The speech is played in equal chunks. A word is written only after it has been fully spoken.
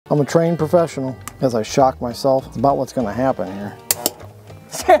I'm a trained professional. As I shock myself, it's about what's gonna happen here.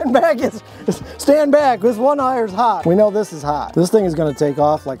 Stand back, stand back, this one iron's hot. We know this is hot. This thing is gonna take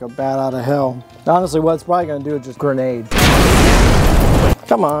off like a bat out of hell. Honestly, what it's probably gonna do is just grenade.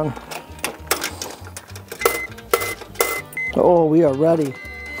 Come on. Oh, we are ready.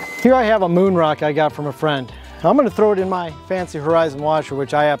 Here I have a moon rock I got from a friend. I'm gonna throw it in my Fancy Horizon washer,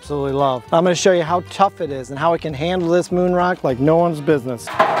 which I absolutely love. I'm gonna show you how tough it is and how it can handle this moon rock like no one's business.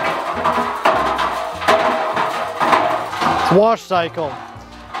 It's wash cycle.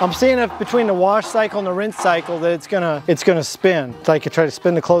 I'm seeing if between the wash cycle and the rinse cycle that it's gonna spin. So I could try to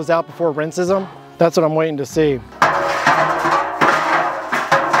spin the clothes out before it rinses them. That's what I'm waiting to see.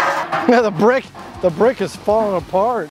 Yeah, the brick is falling apart.